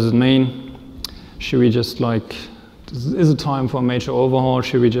 So what does it mean? Should we just is it time for a major overhaul?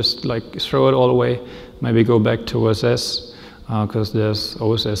 Should we just throw it all away? Maybe go back to OSS, because there's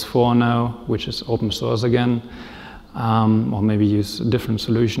OSS 4 now, which is open source again. Or maybe use a different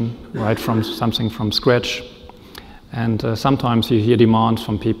solution, write from something from scratch. And sometimes you hear demands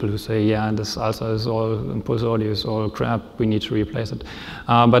from people who say, yeah, this ALSA is all, Impulse Audio is all crap, we need to replace it.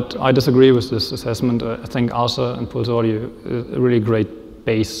 But I disagree with this assessment. I think ALSA and Impulse Audio is a really great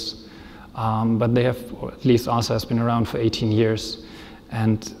base. But they have, or at least ALSA has been around for 18 years.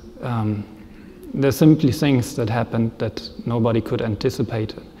 And there's simply things that happened that nobody could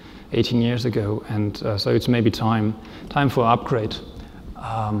anticipate 18 years ago, and so it's maybe time for upgrade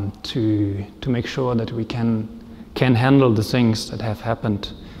to make sure that we can handle the things that have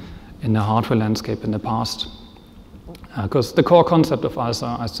happened in the hardware landscape in the past. Because the core concept of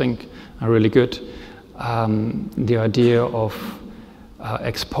ALSA, I think, are really good. The idea of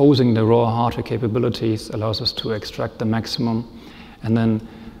exposing the raw hardware capabilities allows us to extract the maximum, and then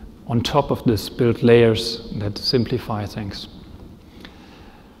on top of this build layers that simplify things.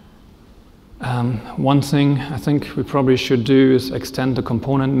 One thing I think we probably should do is extend the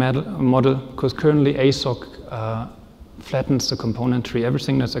component model, because currently ASOC flattens the component tree.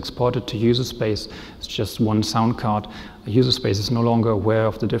 Everything that's exported to user space is just one sound card. A user space is no longer aware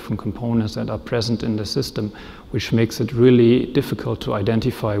of the different components that are present in the system, which makes it really difficult to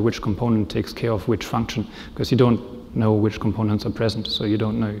identify which component takes care of which function, because you don't know which components are present, so you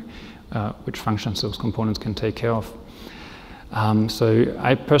don't know which functions those components can take care of. So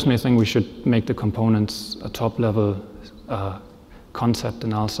I personally think we should make the components a top-level concept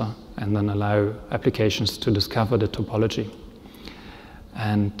in ALSA, and then allow applications to discover the topology.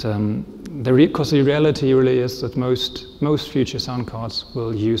 And because the reality really is that most future sound cards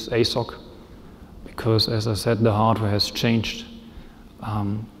will use ASOC, because, as I said, the hardware has changed.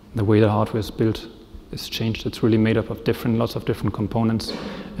 The way the hardware is built is changed. It's really made up of lots of different components,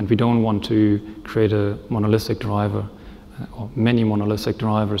 and we don't want to create a monolithic driver or many monolithic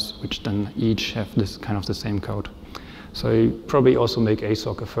drivers, which then each have this kind of the same code. So you probably also make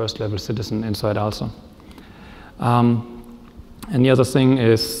ASOC a first-level citizen inside ALSA. And the other thing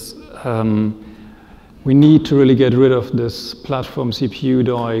is we need to really get rid of this platform CPU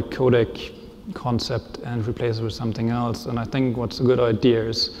die codec concept and replace it with something else. And I think what's a good idea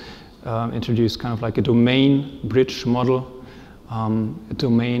is introduce kind of like a domain bridge model. A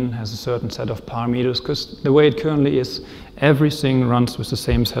domain has a certain set of parameters, because the way it currently is, everything runs with the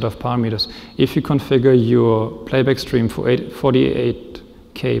same set of parameters. If you configure your playback stream for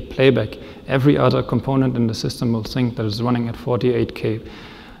 48K playback, every other component in the system will think that it's running at 48K,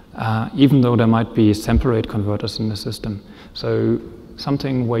 even though there might be sample rate converters in the system. So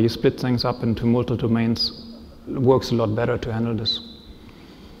something where you split things up into multiple domains works a lot better to handle this.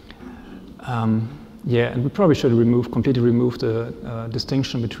 Yeah, and we probably should completely remove the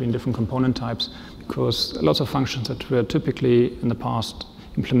distinction between different component types, because lots of functions that were typically in the past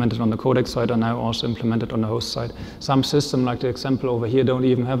implemented on the codec side are now also implemented on the host side. Some systems, like the example over here, don't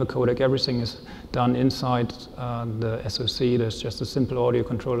even have a codec. Everything is done inside the SoC. There's just a simple audio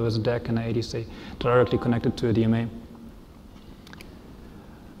controller with a DAC and an ADC directly connected to a DMA.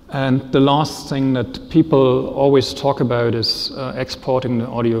 And the last thing that people always talk about is exporting the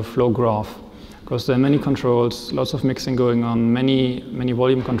audio flow graph. Because there are many controls, lots of mixing going on, many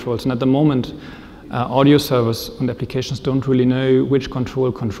volume controls, and at the moment, audio servers and applications don't really know which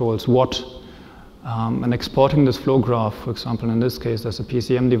control controls what. And exporting this flow graph, for example, in this case, there's a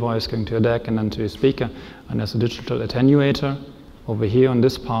PCM device going to a DAC and then to a speaker, and there's a digital attenuator over here on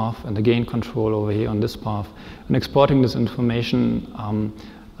this path, and the gain control over here on this path. And exporting this information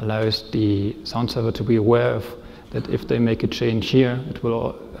allows the sound server to be aware of that if they make a change here, it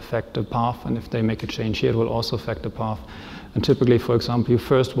will affect the path, and if they make a change here, it will also affect the path. And typically, for example, you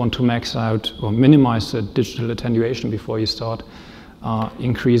first want to max out or minimize the digital attenuation before you start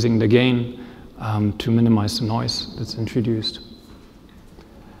increasing the gain to minimize the noise that's introduced.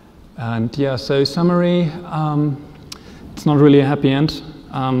 And yeah, so summary, it's not really a happy end.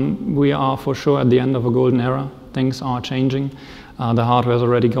 We are for sure at the end of a golden era. Things are changing. The hardware has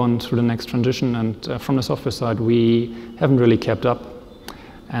already gone through the next transition, and from the software side, we haven't really kept up.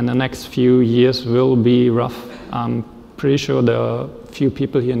 And the next few years will be rough. I'm pretty sure there are a few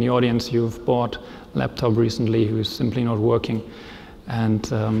people here in the audience who've bought a laptop recently who's simply not working. And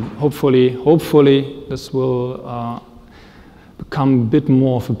hopefully this will become a bit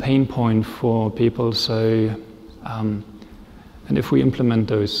more of a pain point for people. So, and if we implement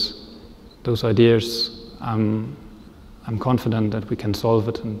those ideas, I'm confident that we can solve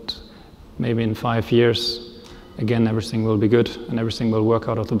it, and maybe in 5 years, again, everything will be good and everything will work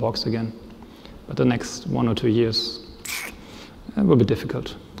out of the box again. But the next 1 or 2 years, it will be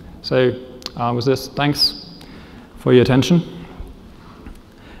difficult. So with this, thanks for your attention.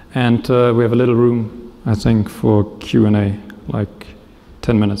 And we have a little room, I think, for Q&A, like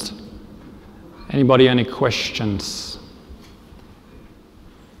 10 minutes. Anybody, any questions?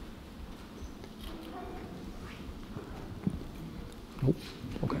 Nope.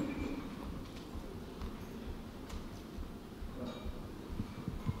 Okay.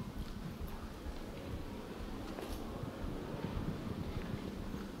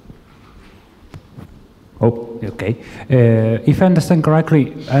 Oh, okay. If I understand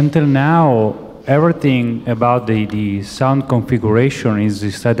correctly, until now, everything about the sound configuration is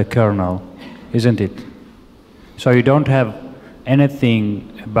inside the kernel, isn't it? So you don't have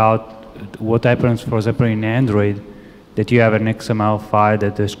anything about what happens, for example, in Android, that you have an XML file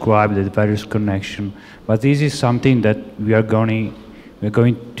that describes the various connection. But this is something that we're going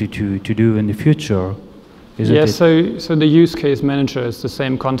to do in the future, isn't it? So the use case manager is the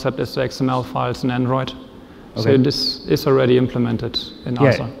same concept as the XML files in Android. Okay. So this is already implemented in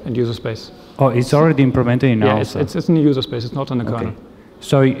ALSA, in user space. Oh, it's already implemented in ALSA? Yeah, it's in the user space, it's not in the kernel. Okay.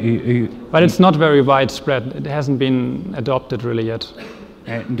 So but it's not very widespread. It hasn't been adopted really yet.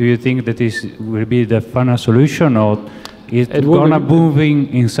 Do you think that this will be the final solution, or is it gonna moving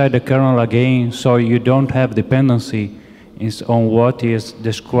inside the kernel again, so you don't have dependency on what is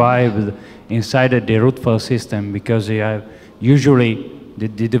described inside the root file system, because you have usually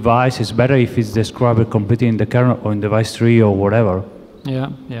the device is better if it's described completely in the kernel or in device tree or whatever. Yeah,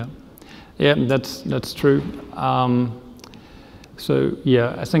 that's true. So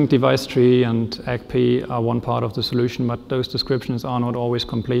yeah, I think device tree and ACP are one part of the solution, but those descriptions are not always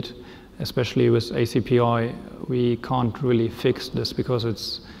complete. Especially with ACPI, we can't really fix this because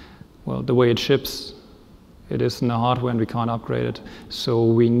it's, well, the way it ships, it is in the hardware and we can't upgrade it. So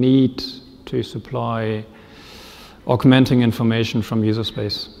we need to supply augmenting information from user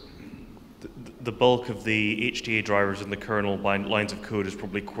space. The bulk of the HDA drivers in the kernel lines of code is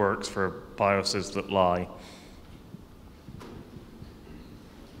probably quirks for BIOSes that lie.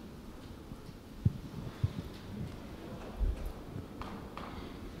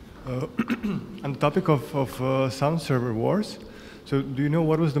 On the topic of sound server wars, so do you know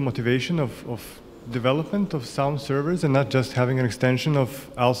what was the motivation of development of sound servers and not just having an extension of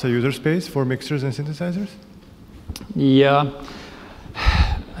ALSA user space for mixers and synthesizers? Yeah,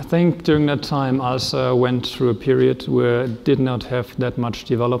 I think during that time ALSA went through a period where it did not have that much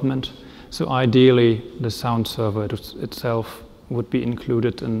development. So ideally the sound server itself would be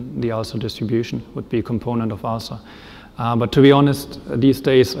included in the ALSA distribution, would be a component of ALSA. But to be honest, these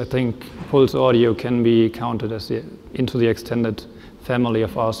days I think Pulse Audio can be counted as into the extended family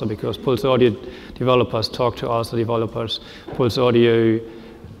of ALSA, because Pulse Audio developers talk to ALSA developers. Pulse Audio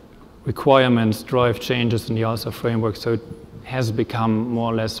requirements drive changes in the ALSA framework, so it has become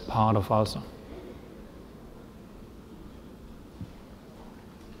more or less part of ALSA.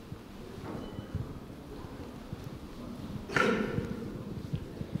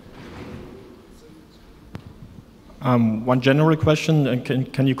 One general question,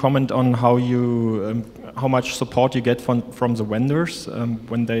 can you comment on how much support you get from the vendors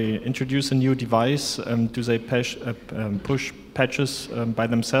when they introduce a new device? Do they push patches by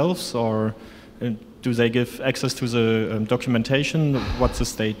themselves, or do they give access to the documentation? What's the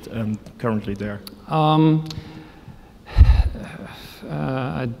state currently there? I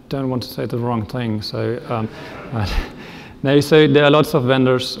don't want to say the wrong thing, so no, so there are lots of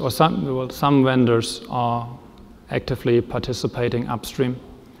vendors, or some vendors are actively participating upstream,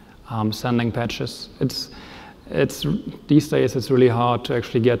 sending patches. These days it's really hard to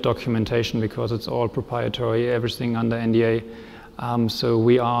actually get documentation because it's all proprietary, everything under NDA. So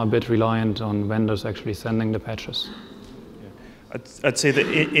we are a bit reliant on vendors actually sending the patches. Yeah. I'd say that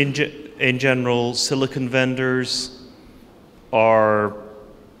in general, silicon vendors are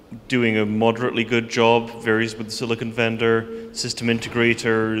doing a moderately good job, varies with the silicon vendor. System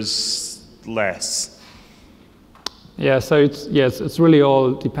integrators, less. Yeah, so it's really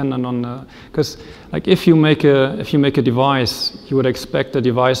all dependent on because like if you make a device, you would expect the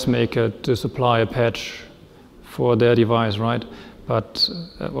device maker to supply a patch for their device, right? But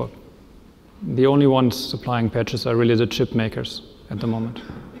well, the only ones supplying patches are really the chip makers at the moment.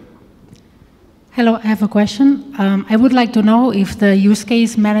 Hello, I have a question. I would like to know if the use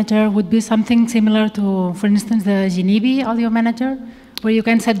case manager would be something similar to, for instance, the Genibi audio manager, where you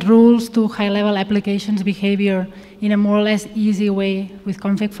can set rules to high-level applications behavior in a more or less easy way with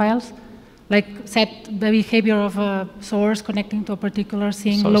config files, like set the behavior of a source connecting to a particular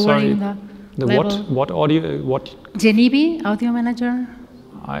thing, lowering the level. What audio? What? Genibi audio manager.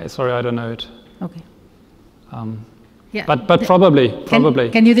 Sorry, I don't know it. Okay. Yeah. But probably.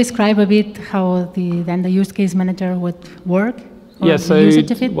 Can you describe a bit how then the use case manager would work? Yeah, so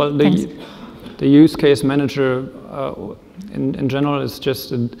well, Thanks. the use case manager in general is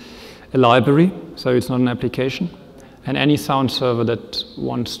just a library, so it's not an application. And any sound server that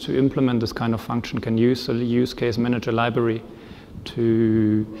wants to implement this kind of function can use the use case manager library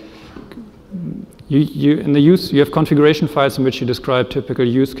to. You have configuration files in which you describe typical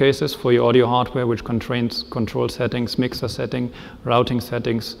use cases for your audio hardware, which contains control settings, mixer setting, routing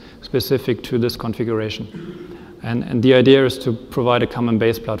settings specific to this configuration. And the idea is to provide a common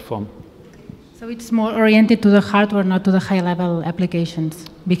base platform. So it's more oriented to the hardware, not to the high-level applications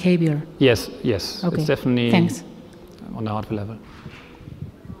behavior. Yes. Okay. It's definitely Thanks. On the hardware level.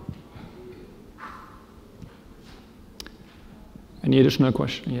 Any additional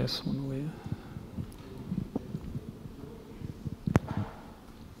question? Yes, one over here.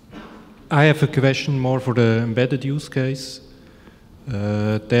 I have a question more for the embedded use case.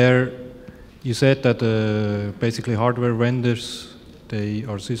 There, you said that basically hardware vendors, they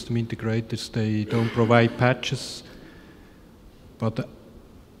are system integrators, they don't provide patches. But,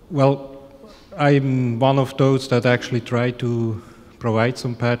 well, I'm one of those that actually try to provide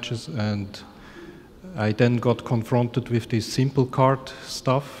some patches, and I then got confronted with this simple card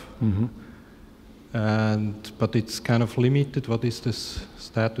stuff. Mm-hmm. But it's kind of limited. What is the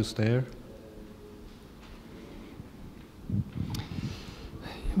status there?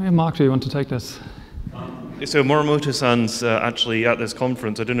 Mark, do you want to take this? So Morimoto-san's actually at this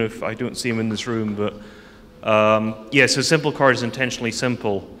conference. I don't know if I don't see him in this room, but yeah. So simple card is intentionally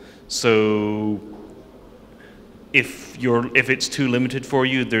simple. So if it's too limited for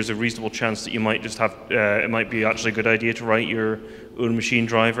you, there's a reasonable chance that you might just have. It might be actually a good idea to write your own machine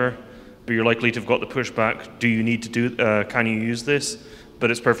driver, but you're likely to have got the pushback. Do you need to do? Can you use this?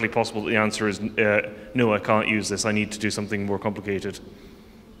 But it's perfectly possible that the answer is no. I can't use this. I need to do something more complicated.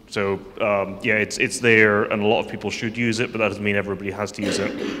 So yeah, it's there, and a lot of people should use it, but that doesn't mean everybody has to use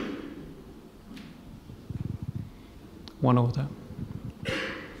it. One over there.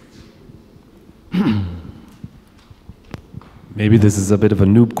 Maybe this is a bit of a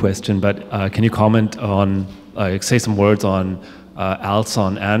noob question, but can you comment on, say some words on ALSA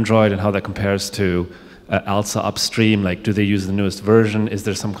on Android and how that compares to ALSA upstream? Like, do they use the newest version? Is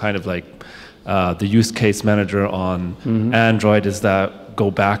there some kind of like the use case manager on Android? Does that go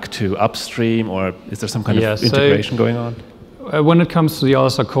back to upstream, or is there some kind of integration going on? When it comes to the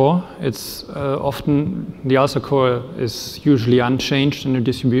ALSA core, it's often the ALSA core is usually unchanged in the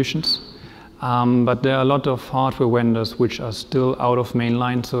distributions. But there are a lot of hardware vendors which are still out of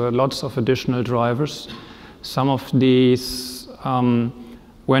mainline, so lots of additional drivers. Some of these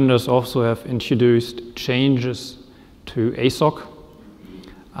vendors also have introduced changes to ASOC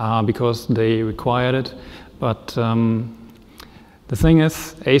because they required it. But the thing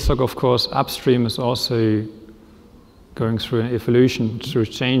is, ASOC, of course, upstream is also going through an evolution, through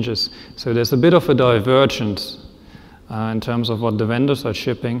changes. So there's a bit of a divergence in terms of what the vendors are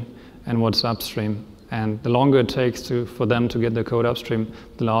shipping and what's upstream. And the longer it takes for them to get the code upstream,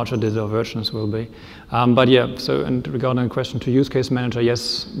 the larger the divergence will be. But yeah, so and regarding the question to use case manager,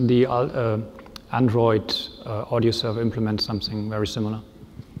 yes, the Android audio server implements something very similar.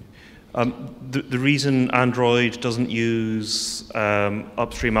 The reason Android doesn't use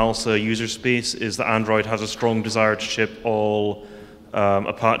upstream ALSA user space is that Android has a strong desire to ship all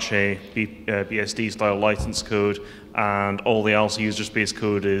Apache BSD style license code, and all the ALSA user space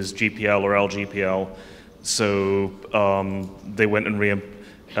code is GPL or LGPL. So they went and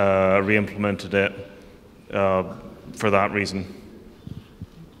re-implemented it for that reason.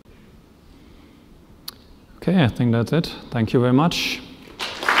 Okay, I think that's it. Thank you very much.